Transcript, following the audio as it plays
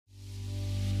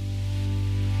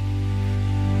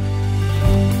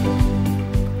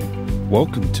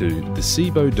Welcome to the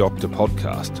SIBO Doctor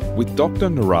podcast with Dr.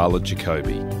 Nirala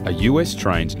Jacoby, a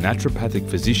US-trained naturopathic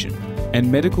physician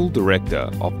and medical director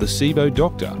of the SIBO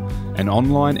Doctor, an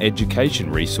online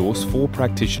education resource for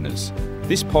practitioners.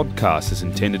 This podcast is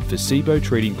intended for SIBO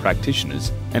treating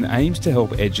practitioners and aims to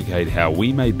help educate how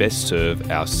we may best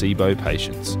serve our SIBO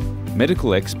patients.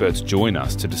 Medical experts join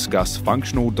us to discuss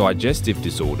functional digestive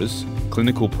disorders,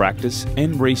 clinical practice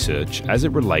and research as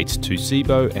it relates to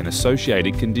SIBO and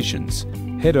associated conditions.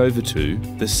 Head over to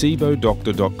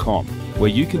thesibodoctor.com where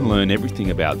you can learn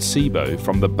everything about SIBO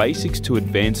from the basics to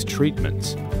advanced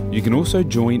treatments. You can also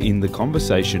join in the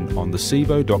conversation on the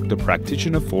SIBO Doctor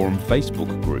Practitioner Forum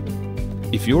Facebook group.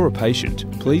 If you're a patient,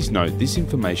 please note this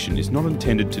information is not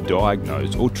intended to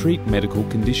diagnose or treat medical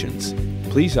conditions.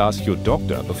 Please ask your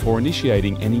doctor before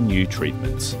initiating any new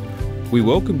treatments. We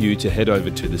welcome you to head over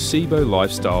to the SIBO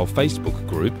Lifestyle Facebook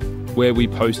group, where we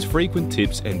post frequent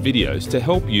tips and videos to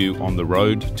help you on the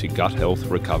road to gut health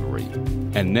recovery.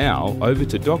 And now, over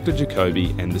to Dr.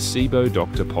 Jacoby and the SIBO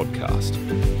Doctor podcast.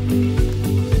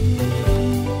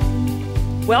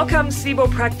 Welcome, SIBO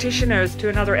practitioners, to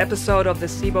another episode of the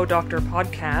SIBO Doctor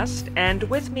podcast. And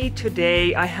with me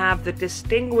today, I have the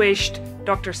distinguished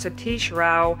Dr. Satish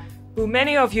Rao, who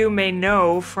many of you may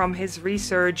know from his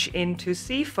research into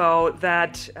SIFO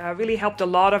that really helped a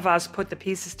lot of us put the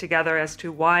pieces together as to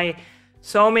why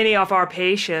so many of our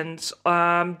patients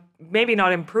maybe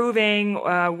not improving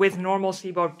with normal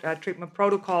SIBO treatment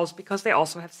protocols because they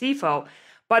also have SIFO.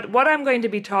 But what I'm going to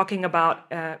be talking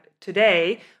about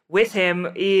today with him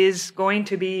is going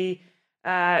to be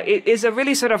is a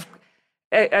really sort of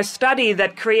a study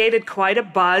that created quite a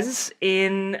buzz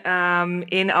in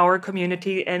our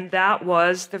community, and that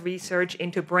was the research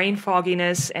into brain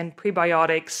fogginess and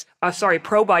probiotics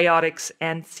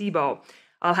and SIBO.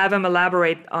 I'll have him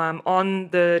elaborate on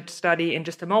the study in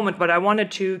just a moment, but I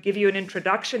wanted to give you an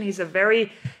introduction. He's a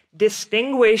very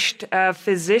distinguished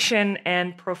physician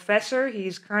and professor.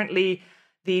 He's currently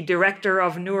the director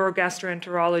of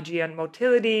neurogastroenterology and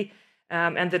motility,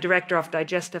 and the director of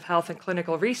Digestive Health and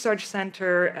Clinical Research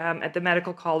Center at the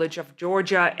Medical College of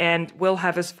Georgia, and we'll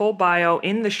have his full bio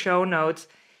in the show notes.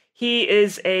 He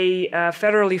is a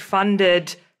federally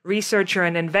funded researcher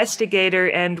and investigator,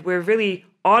 and we're really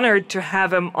honored to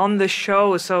have him on the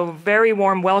show. So very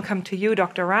warm welcome to you,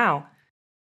 Dr. Rao.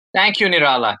 Thank you,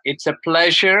 Nirala. It's a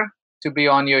pleasure to be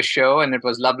on your show, and it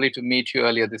was lovely to meet you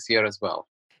earlier this year as well.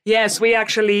 Yes, we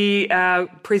actually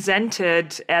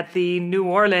presented at the New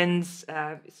Orleans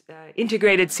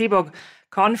Integrated SIBO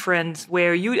conference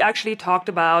where you actually talked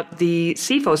about the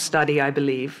SIFO study, I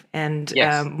believe, and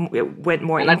yes. Went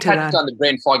more and into that. I touched on the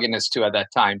brain fogginess too at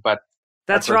that time, but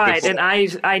that's right. Before.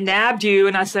 And I nabbed you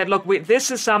and I said, look,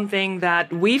 this is something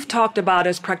that we've talked about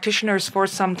as practitioners for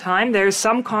some time. There's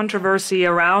some controversy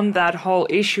around that whole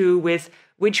issue with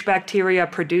which bacteria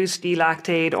produce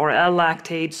D-lactate or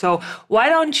L-lactate. So why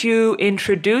don't you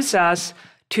introduce us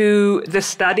to the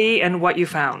study and what you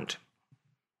found?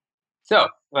 So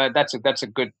that's a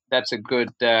good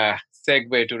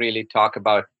segue to really talk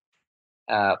about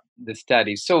the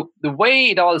study. So the way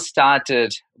it all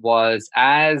started was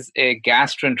as a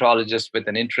gastroenterologist with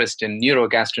an interest in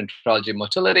neurogastroenterology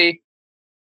motility.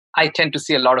 I tend to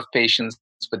see a lot of patients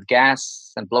with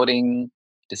gas and bloating,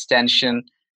 distension,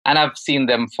 and I've seen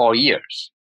them for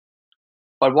years.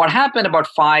 But what happened about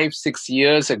 5-6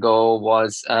 years ago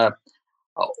was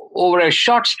over a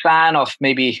short span of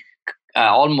maybe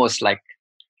almost like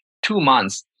 2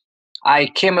 months, I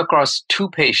came across 2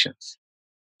 patients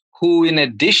who, in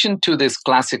addition to these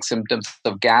classic symptoms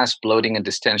of gas, bloating, and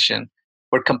distension,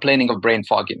 were complaining of brain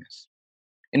fogginess.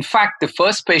 In fact, the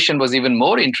first patient was even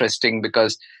more interesting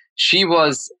because she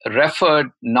was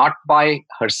referred not by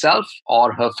herself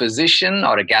or her physician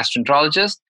or a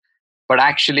gastroenterologist, but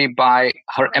actually by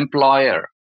her employer,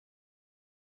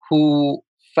 who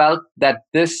felt that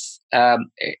this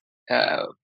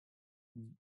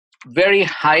very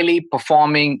highly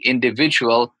performing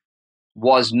individual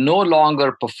was no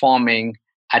longer performing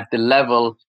at the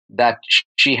level that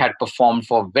she had performed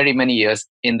for very many years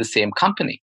in the same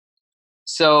company.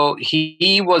 So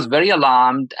he was very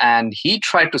alarmed, and he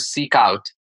tried to seek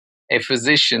out a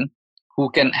physician who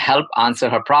can help answer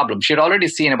her problem. She had already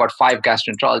seen about 5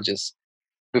 gastroenterologists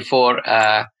before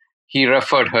he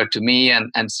referred her to me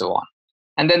and so on.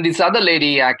 And then this other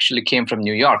lady actually came from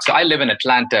New York. So I live in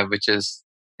Atlanta, which is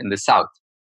in the South.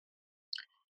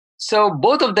 So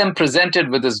both of them presented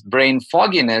with this brain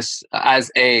fogginess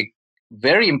as a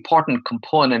very important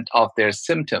component of their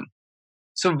symptom.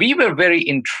 So we were very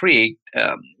intrigued.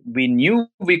 We knew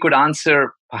we could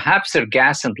answer perhaps their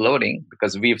gas and bloating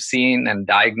because we've seen and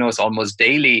diagnosed almost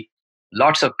daily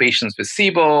lots of patients with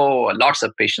SIBO, lots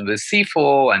of patients with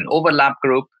CFO, an overlap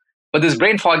group. But this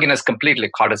brain fogginess completely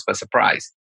caught us by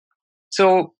surprise.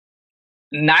 So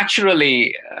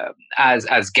naturally, as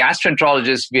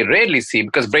gastroenterologists, we rarely see,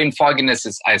 because brain fogginess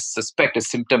is, I suspect, a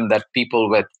symptom that people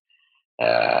with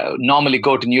normally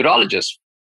go to neurologists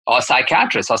or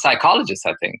psychiatrists or psychologists,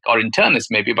 I think, or internists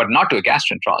maybe, but not to a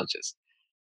gastroenterologist.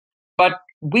 But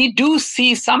we do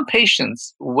see some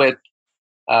patients with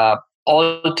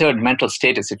altered mental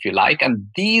status, if you like, and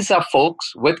these are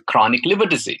folks with chronic liver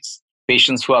disease,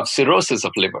 patients who have cirrhosis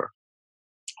of liver.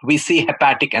 We see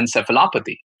hepatic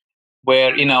encephalopathy,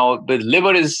 where the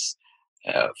liver is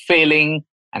failing,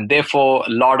 and therefore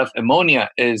a lot of ammonia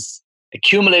is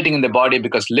accumulating in the body,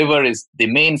 because liver is the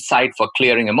main site for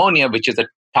clearing ammonia, which is a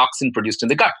toxin produced in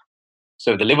the gut.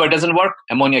 So if the liver doesn't work,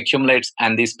 ammonia accumulates,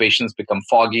 and these patients become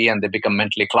foggy and they become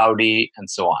mentally cloudy and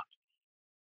so on.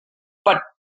 But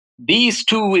these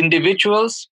two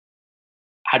individuals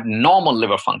had normal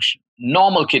liver function,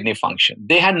 normal kidney function.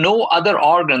 They had no other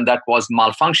organ that was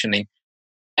malfunctioning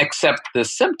except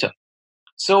this symptom.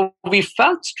 So we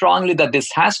felt strongly that this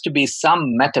has to be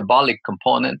some metabolic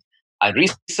component. I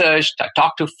researched, I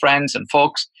talked to friends and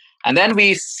folks, and then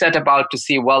we set about to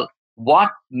see, well, what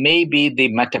may be the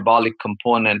metabolic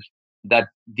component that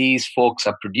these folks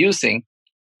are producing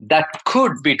that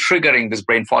could be triggering this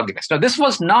brain fogginess. Now, this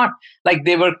was not like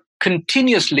they were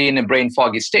continuously in a brain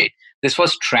foggy state. This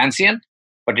was transient,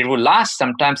 but it would last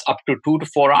sometimes up to 2 to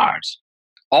 4 hours.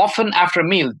 Often after a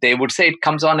meal, they would say it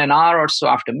comes on an hour or so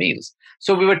after meals.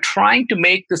 So we were trying to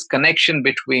make this connection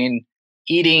between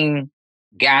eating,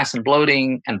 gas and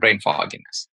bloating, and brain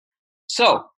fogginess.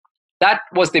 So that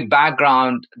was the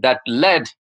background that led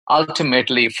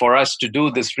ultimately for us to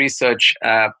do this research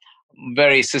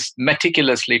very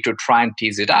meticulously to try and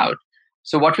tease it out.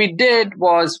 So what we did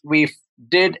was we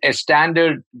did a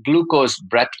standard glucose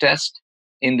breath test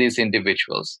in these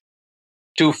individuals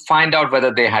to find out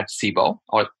whether they had SIBO.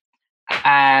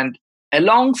 And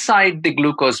alongside the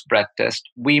glucose breath test,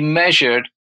 we measured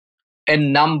a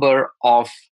number of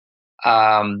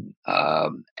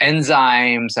enzymes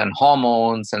and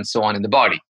hormones and so on in the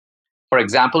body. For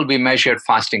example, we measured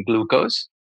fasting glucose,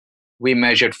 we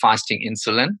measured fasting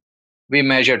insulin, we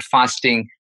measured fasting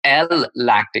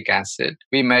L-lactic acid,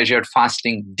 we measured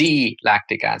fasting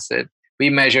D-lactic acid,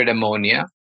 we measured ammonia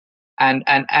and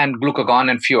glucagon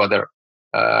and few other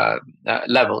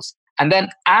levels. And then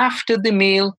after the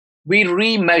meal, we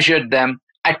remeasured them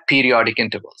at periodic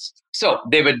intervals. So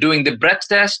they were doing the breath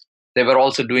test, they were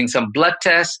also doing some blood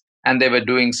tests, and they were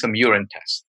doing some urine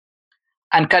tests.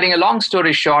 And cutting a long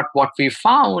story short, what we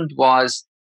found was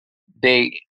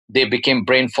they became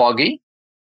brain foggy.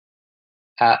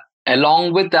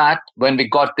 Along with that, when we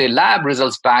got the lab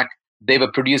results back, they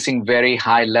were producing very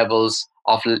high levels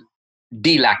of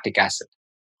D-lactic acid.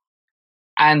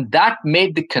 And that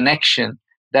made the connection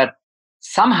that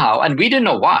somehow, and we didn't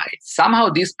know why, somehow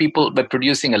these people were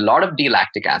producing a lot of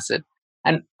D-lactic acid.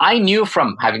 And I knew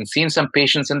from having seen some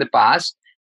patients in the past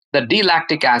that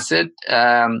D-lactic acid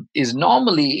is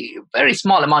normally a very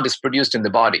small amount is produced in the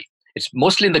body. It's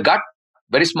mostly in the gut,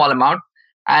 very small amount,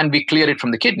 and we clear it from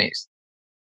the kidneys.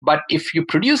 But if you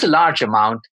produce a large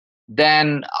amount,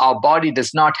 then our body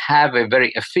does not have a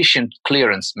very efficient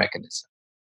clearance mechanism.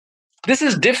 This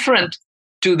is different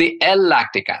to the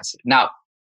L-lactic acid. Now,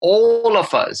 all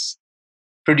of us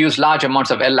produce large amounts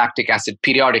of L-lactic acid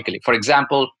periodically. For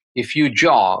example, if you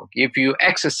jog, if you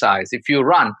exercise, if you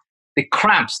run, the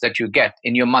cramps that you get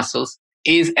in your muscles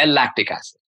is L-lactic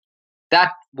acid.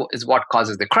 That is what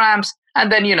causes the cramps. And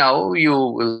then, you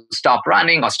will stop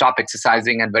running or stop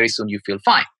exercising, and very soon you feel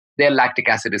fine. The L-lactic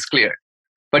acid is cleared.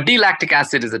 But D-lactic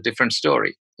acid is a different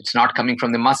story. It's not coming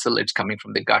from the muscle, it's coming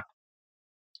from the gut.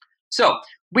 So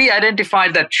we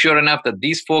identified that sure enough that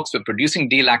these folks were producing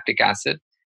D-lactic acid.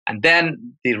 And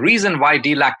then the reason why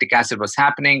D-lactic acid was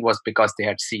happening was because they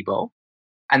had SIBO.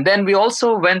 And then we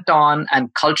also went on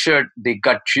and cultured the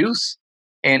gut juice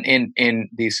in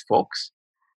these folks.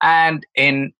 And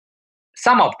in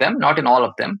some of them, not in all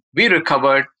of them, we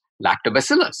recovered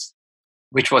lactobacillus,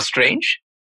 which was strange.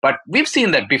 But we've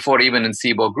seen that before, even in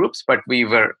SIBO groups, but we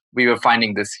were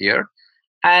finding this here.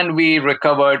 And we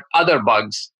recovered other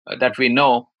bugs that we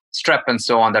know, strep and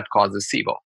so on, that causes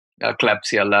SIBO,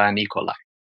 Klebsiella and E. coli.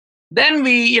 Then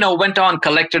we, went on,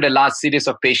 collected a large series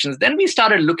of patients. Then we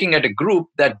started looking at a group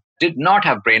that did not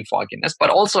have brain fogginess, but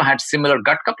also had similar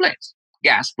gut complaints,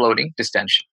 gas, bloating,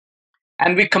 distension.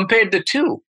 And we compared the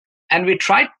two. And we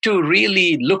tried to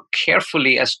really look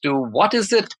carefully as to what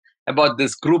is it about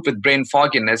this group with brain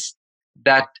fogginess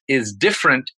that is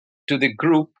different to the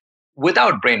group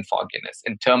without brain fogginess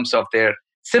in terms of their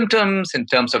symptoms, in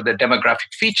terms of their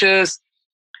demographic features,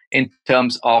 in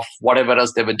terms of whatever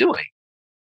else they were doing.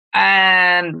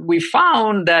 And we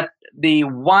found that the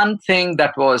one thing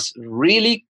that was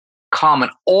really common,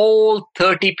 all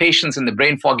 30 patients in the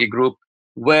brain foggy group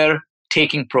were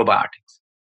taking probiotics,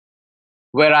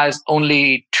 whereas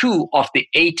only 2 of the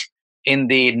 8 in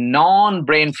the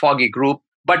non-brain foggy group,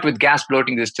 but with gas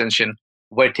bloating distension,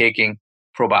 were taking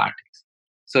probiotics.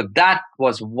 So that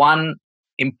was one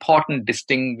important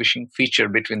distinguishing feature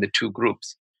between the two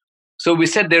groups. So we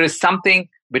said there is something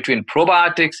between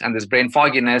probiotics and this brain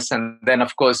fogginess. And then,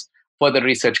 of course, further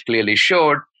research clearly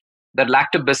showed that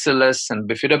lactobacillus and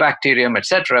bifidobacterium,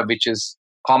 etc., which is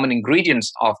common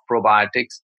ingredients of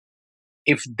probiotics,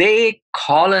 if they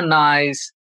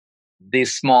colonize the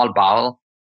small bowel,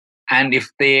 and if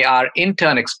they are in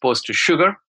turn exposed to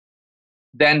sugar,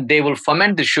 then they will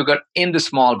ferment the sugar in the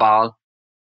small bowel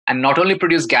and not only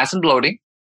produce gas and bloating,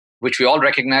 which we all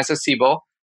recognize as SIBO,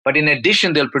 but in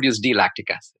addition, they'll produce D-lactic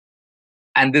acid.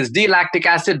 And this D-lactic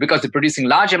acid, because they're producing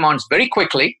large amounts very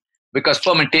quickly, because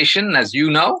fermentation, as you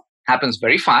know, happens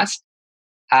very fast,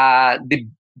 the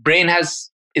brain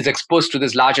is exposed to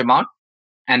this large amount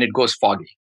and it goes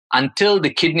foggy. Until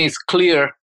the kidneys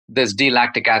clear this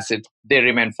D-lactic acid, they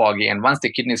remain foggy. And once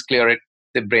the kidneys clear it,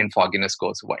 the brain fogginess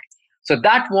goes away. So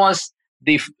that was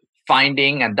the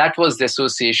finding, and that was the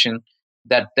association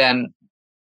that then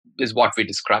is what we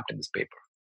described in this paper.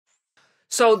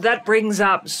 So that brings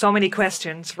up so many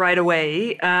questions right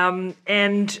away.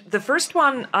 And the first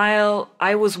one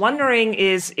I was wondering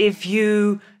is if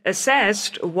you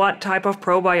assessed what type of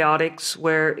probiotics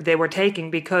they were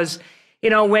taking, because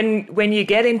when you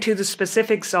get into the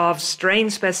specifics of strain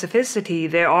specificity,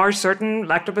 there are certain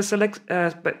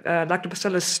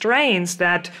lactobacillus strains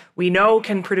that we know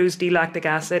can produce D-lactic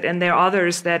acid, and there are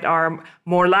others that are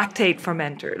more lactate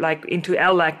fermenter, like into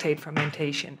L-lactate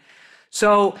fermentation.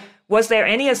 So was there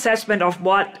any assessment of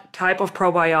what type of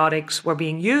probiotics were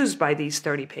being used by these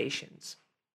 30 patients?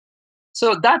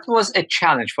 So that was a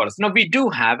challenge for us. No, we do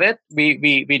have it.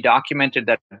 We documented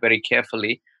that very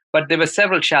carefully, but there were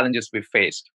several challenges we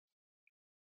faced.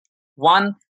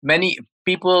 One, many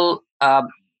people,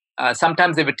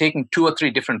 sometimes they were taking 2 or 3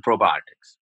 different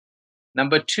probiotics.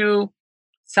 Number 2,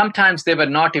 sometimes they were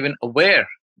not even aware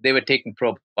they were taking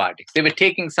probiotics. They were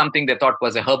taking something they thought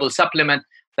was a herbal supplement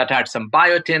that had some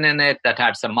biotin in it, that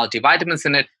had some multivitamins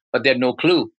in it, but they had no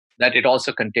clue that it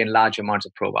also contained large amounts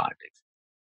of probiotics.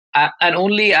 And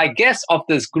only, I guess, of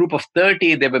this group of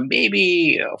 30, there were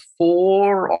maybe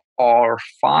 4 or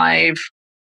 5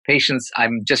 patients,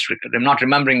 I'm not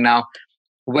remembering now,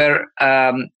 were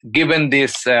given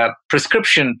this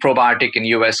prescription probiotic in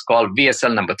US called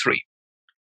VSL number 3.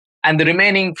 And the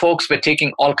remaining folks were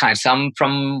taking all kinds, some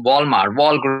from Walmart,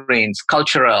 Walgreens,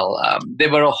 Cultural.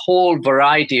 There were a whole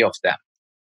variety of them.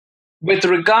 With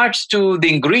regards to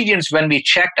the ingredients, when we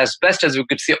checked, as best as we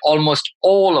could see, almost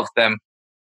all of them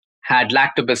had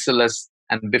lactobacillus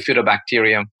and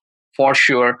bifidobacterium for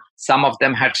sure. Some of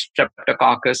them had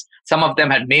streptococcus. Some of them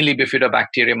had mainly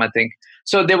bifidobacterium, I think.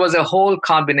 So there was a whole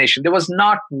combination. There was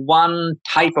not one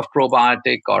type of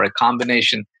probiotic or a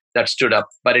combination that stood up,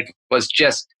 but it was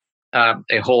just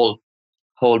a whole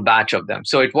batch of them.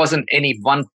 So it wasn't any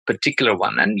one particular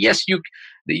one. And yes,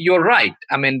 you're right.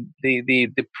 I mean, the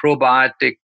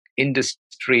probiotic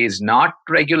industry is not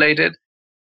regulated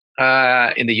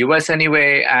in the US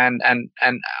anyway, and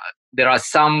there are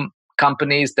some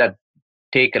companies that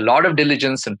take a lot of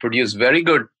diligence and produce very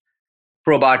good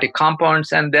probiotic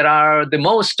compounds, and the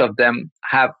most of them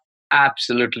have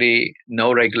absolutely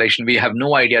no regulation. We have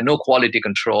no idea, no quality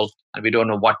control, and we don't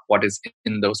know what is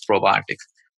in those probiotics.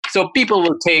 So people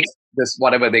will take this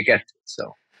whatever they get.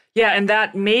 So yeah, and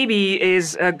that maybe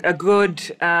is a good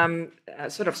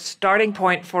sort of starting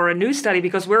point for a new study,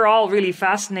 because we're all really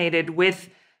fascinated with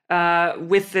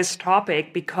this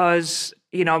topic, because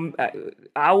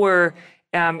our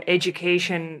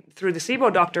education through the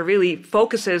SIBO doctor really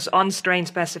focuses on strain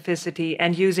specificity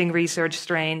and using research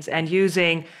strains and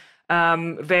using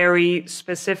very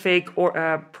specific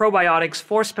probiotics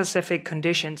for specific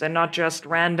conditions, and not just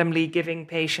randomly giving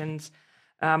patients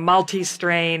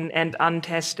multi-strain and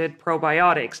untested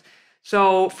probiotics.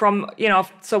 So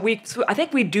I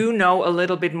think we do know a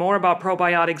little bit more about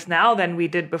probiotics now than we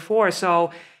did before.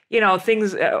 So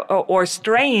things or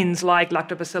strains like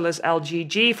Lactobacillus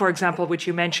LGG, for example, which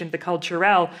you mentioned, the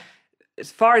Culturel, as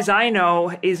far as I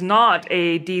know, is not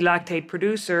a D-lactate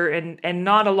producer and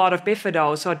not a lot of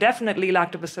bifido. So definitely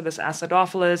Lactobacillus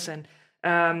acidophilus and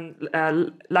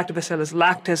Lactobacillus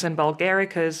lactis and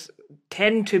bulgaricus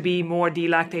tend to be more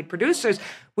D-lactate producers,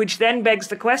 which then begs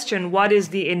the question, what is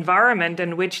the environment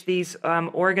in which these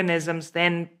organisms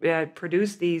then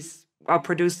produce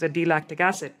the D-lactic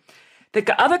acid?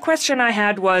 The other question I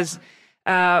had was,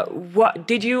 what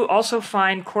did you also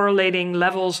find correlating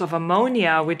levels of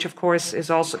ammonia, which of course is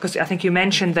also, because I think you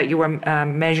mentioned that you were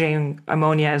measuring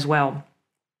ammonia as well.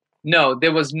 No,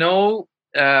 there was no,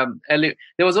 there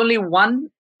was only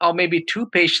one or maybe two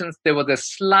patients. There was a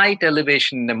slight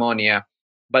elevation in ammonia,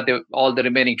 but all the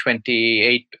remaining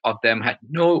 28 of them had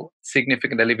no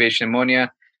significant elevation in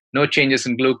ammonia, no changes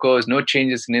in glucose, no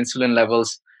changes in insulin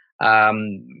levels,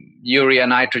 urea,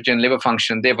 nitrogen, liver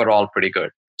function. They were all pretty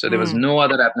good. So there was no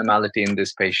other abnormality in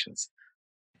these patients.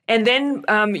 And then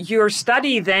your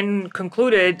study then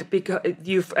concluded, because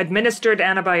you've administered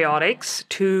antibiotics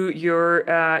to your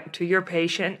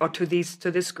patient or to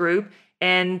this group,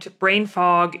 and brain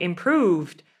fog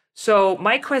improved. So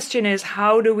my question is,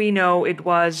 how do we know it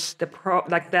was the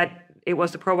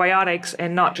probiotics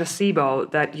and not just SIBO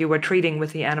that you were treating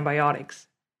with the antibiotics?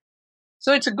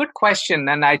 So it's a good question,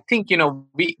 and I think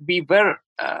we were.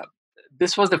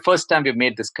 This was the first time we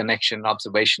made this connection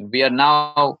observation. We are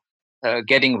now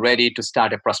getting ready to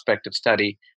start a prospective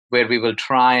study where we will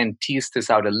try and tease this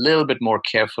out a little bit more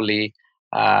carefully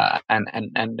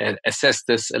and assess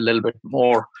this a little bit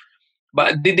more.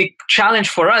 But the challenge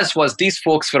for us was these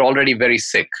folks were already very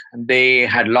sick, and they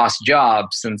had lost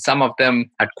jobs, and some of them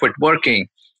had quit working.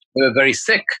 They were very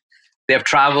sick. They have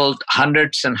traveled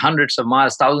hundreds and hundreds of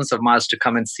miles, thousands of miles to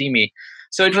come and see me.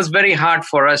 So it was very hard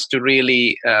for us to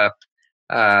really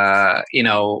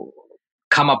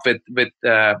come up with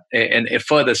a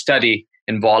further study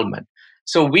involvement.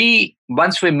 So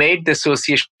once we made the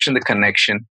association, the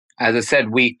connection, as I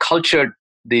said, we cultured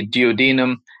the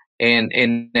duodenum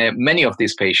in many of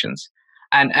these patients.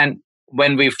 And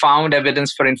when we found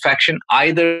evidence for infection,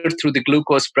 either through the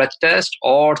glucose breath test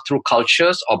or through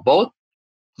cultures or both,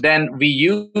 then we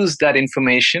used that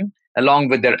information along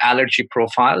with their allergy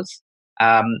profiles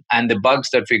and the bugs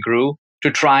that we grew to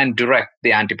try and direct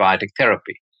the antibiotic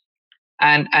therapy.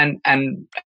 And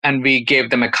we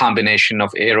gave them a combination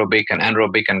of aerobic and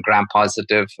anaerobic and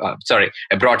gram-positive, a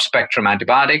broad spectrum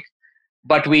antibiotic.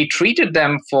 But we treated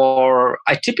them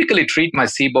I typically treat my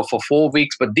SIBO for 4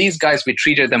 weeks, but these guys, we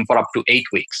treated them for up to 8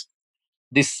 weeks.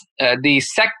 We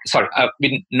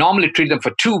normally treat them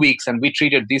for 2 weeks, and we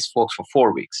treated these folks for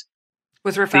 4 weeks.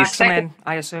 With rifaximin,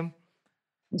 I assume.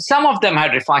 Some of them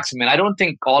had rifaximin. I don't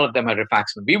think all of them had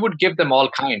rifaximin. We would give them all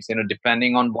kinds,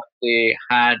 depending on what they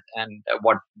had and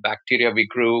what bacteria we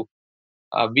grew.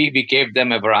 We gave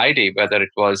them a variety, whether it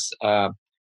was,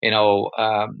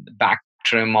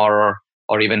 Bactrim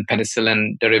or even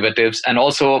penicillin derivatives. And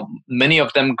also many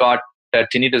of them got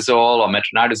tinidazole or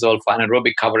metronidazole for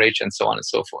anaerobic coverage and so on and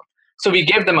so forth. So we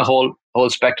gave them a whole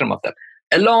spectrum of them.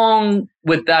 Along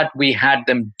with that, we had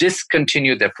them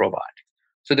discontinue their probiotics.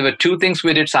 So there were two things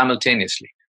we did simultaneously.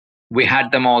 We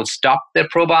had them all stop their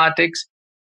probiotics,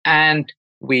 and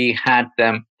we had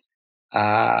them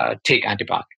take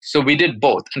antibiotics. So we did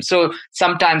both. And so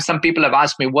sometimes some people have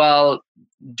asked me, well,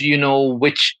 do you know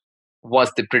which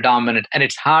was the predominant? And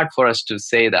it's hard for us to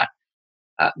say that.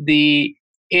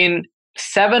 In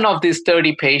 7 of these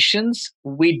 30 patients,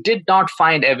 we did not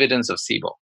find evidence of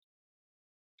SIBO,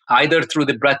 either through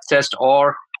the breath test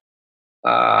or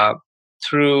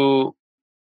through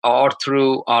our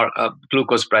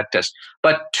glucose breath test.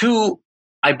 But 2,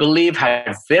 I believe,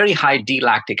 had very high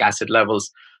D-lactic acid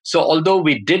levels. So although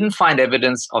we didn't find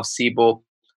evidence of SIBO,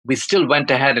 we still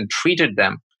went ahead and treated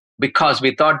them because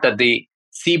we thought that the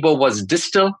SIBO was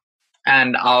distal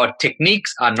and our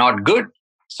techniques are not good.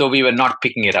 So we were not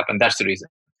picking it up, and that's the reason.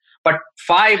 But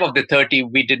 5 of the 30,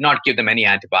 we did not give them any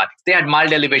antibiotics. They had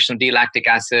mild elevation of D-lactic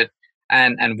acid,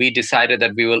 and we decided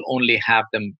that we will only have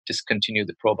them discontinue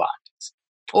the probiotics.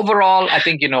 Overall, I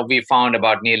think, we found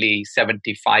about nearly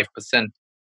 75%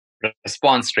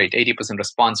 response rate, 80%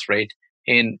 response rate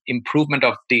in improvement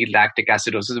of D-lactic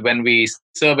acidosis when we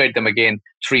surveyed them again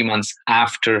 3 months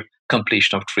after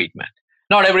completion of treatment.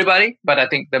 Not everybody, but I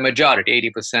think the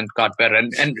majority, 80%, got better.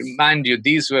 And mind you,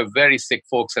 these were very sick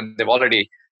folks, and they've already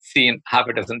seen half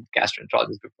a dozen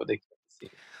gastroenterologists before they see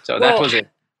it. So that was it.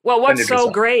 Well, what's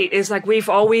so great is we've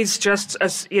always just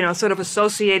sort of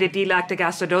associated D-lactic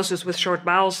acidosis with short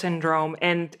bowel syndrome,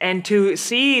 and to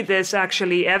see this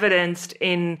actually evidenced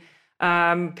in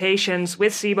patients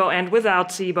with SIBO and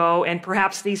without SIBO, and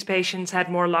perhaps these patients had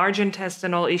more large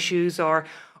intestinal issues or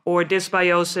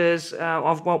dysbiosis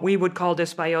of what we would call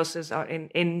dysbiosis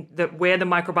where the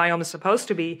microbiome is supposed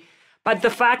to be. But the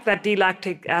fact that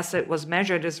D-lactic acid was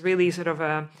measured is really sort of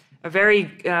a very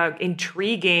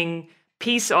intriguing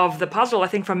piece of the puzzle, I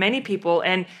think, for many people.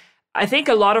 And I think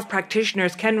a lot of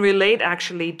practitioners can relate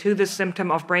actually to the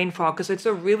symptom of brain fog because it's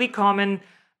a really common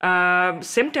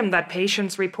symptom that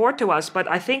patients report to us. But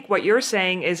I think what you're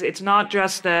saying is it's not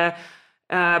just the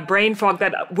brain fog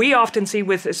that we often see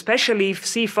with especially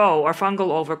SIBO or fungal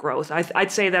overgrowth.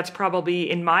 I'd say that's probably,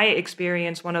 in my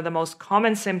experience, one of the most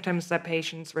common symptoms that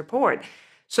patients report.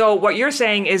 So what you're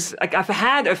saying is, like, I've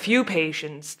had a few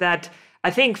patients that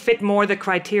I think fit more the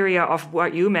criteria of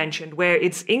what you mentioned, where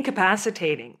it's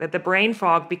incapacitating, that the brain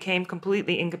fog became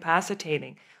completely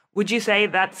incapacitating. Would you say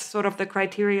that's sort of the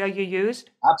criteria you used?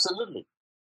 Absolutely.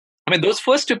 I mean, those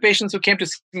first two patients who came to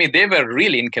see me, they were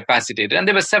really incapacitated. And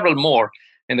there were several more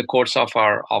in the course of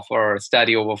our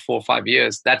study over 4 or 5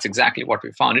 years. That's exactly what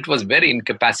we found. It was very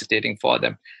incapacitating for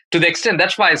them. To the extent,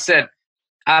 that's why I said,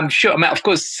 I'm sure, I mean, of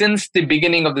course, since the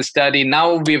beginning of the study,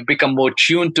 now we've become more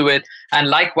tuned to it. And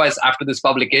likewise, after this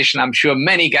publication, I'm sure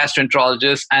many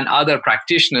gastroenterologists and other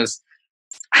practitioners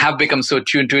have become so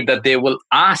tuned to it that they will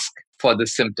ask for the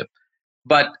symptom.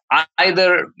 But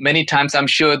either many times, I'm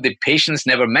sure the patients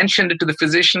never mentioned it to the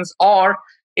physicians, or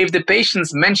if the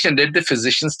patients mentioned it, the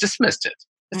physicians dismissed it.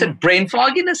 They said, brain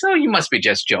fogginess? Oh, you must be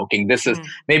just joking. This is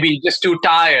maybe just too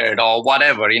tired or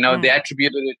whatever. They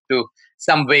attributed it to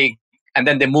some vague, and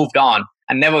then they moved on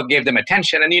and never gave them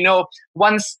attention. And,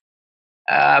 once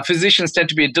physicians tend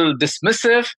to be a little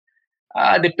dismissive,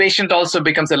 the patient also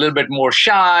becomes a little bit more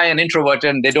shy and introverted,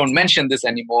 and they don't mention this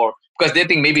anymore because they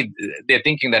think maybe they're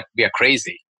thinking that we are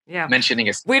crazy. Yeah. Mentioning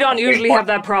it. We don't usually have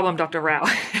that problem, Dr. Rao.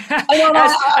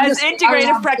 As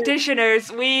integrative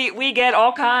practitioners, we get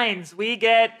all kinds. We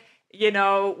get,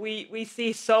 we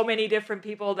see so many different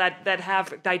people that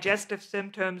have digestive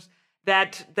symptoms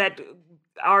that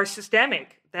are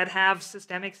systemic, that have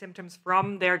systemic symptoms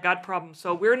from their gut problems.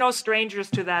 So we're no strangers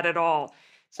to that at all.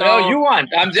 So, no, you aren't.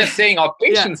 I'm just saying our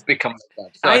patients become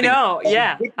like that. So I know.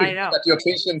 I know. That your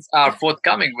patients are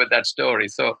forthcoming with that story.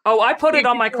 So I put it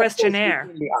on my questionnaire.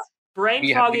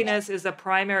 Brain fogginess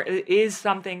is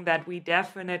something that we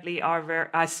definitely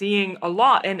are seeing a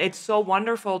lot. And it's so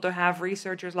wonderful to have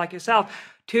researchers like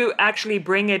yourself to actually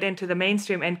bring it into the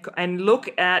mainstream and look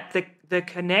at the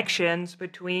connections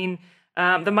between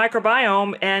the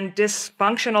microbiome and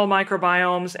dysfunctional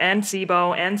microbiomes and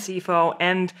SIBO and SIFO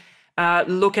and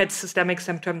look at systemic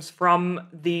symptoms from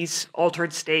these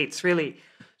altered states, really.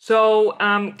 So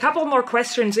a couple more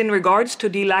questions in regards to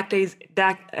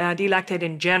delactate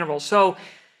in general. So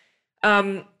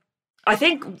I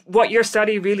think what your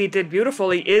study really did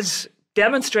beautifully is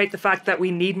demonstrate the fact that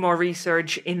we need more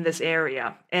research in this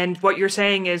area. And what you're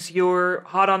saying is you're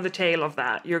hot on the tail of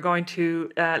that. You're going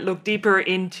to look deeper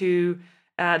into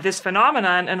this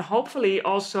phenomenon and hopefully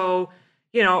also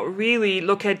really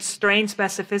look at strain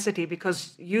specificity,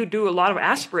 because you do a lot of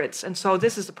aspirates. And so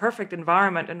this is a perfect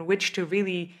environment in which to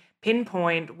really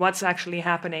pinpoint what's actually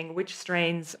happening, which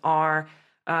strains are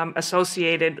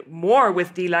associated more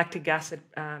with D-lactic acid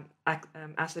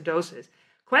acidosis.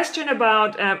 Question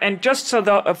about, and just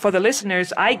so for the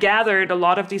listeners, I gathered a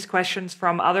lot of these questions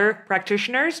from other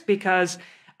practitioners because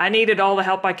I needed all the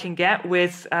help I can get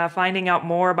with finding out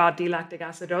more about D-lactic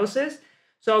acidosis.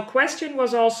 So question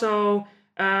was also,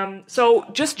 so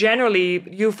just generally,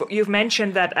 you've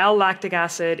mentioned that L-lactic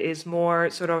acid is more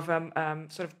sort of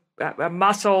a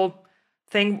muscle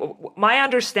thing. My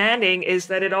understanding is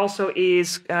that it also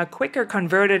is quicker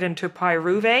converted into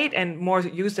pyruvate and more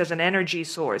used as an energy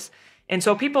source. And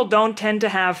so people don't tend to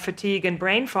have fatigue and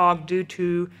brain fog due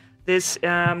to this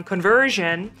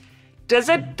conversion.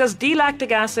 Does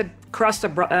D-lactic acid cross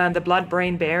the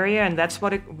blood-brain barrier, and that's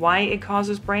why it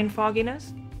causes brain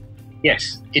fogginess?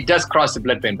 Yes, it does cross the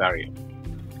blood-brain barrier,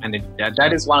 and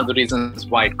that is one of the reasons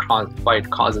why it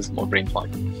causes more brain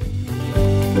fog.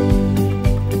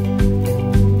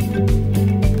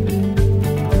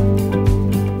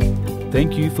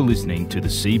 Thank you for listening to the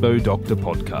SIBO Doctor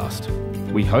podcast.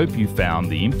 We hope you found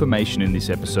the information in this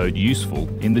episode useful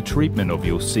in the treatment of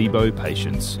your SIBO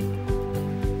patients.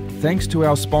 Thanks to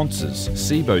our sponsors,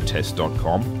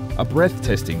 SIBOtest.com, a breath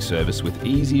testing service with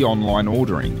easy online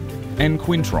ordering, and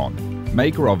Quintron,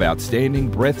 maker of outstanding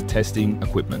breath testing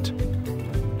equipment.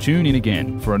 Tune in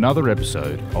again for another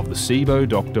episode of the SIBO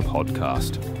Doctor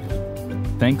podcast.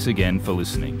 Thanks again for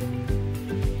listening.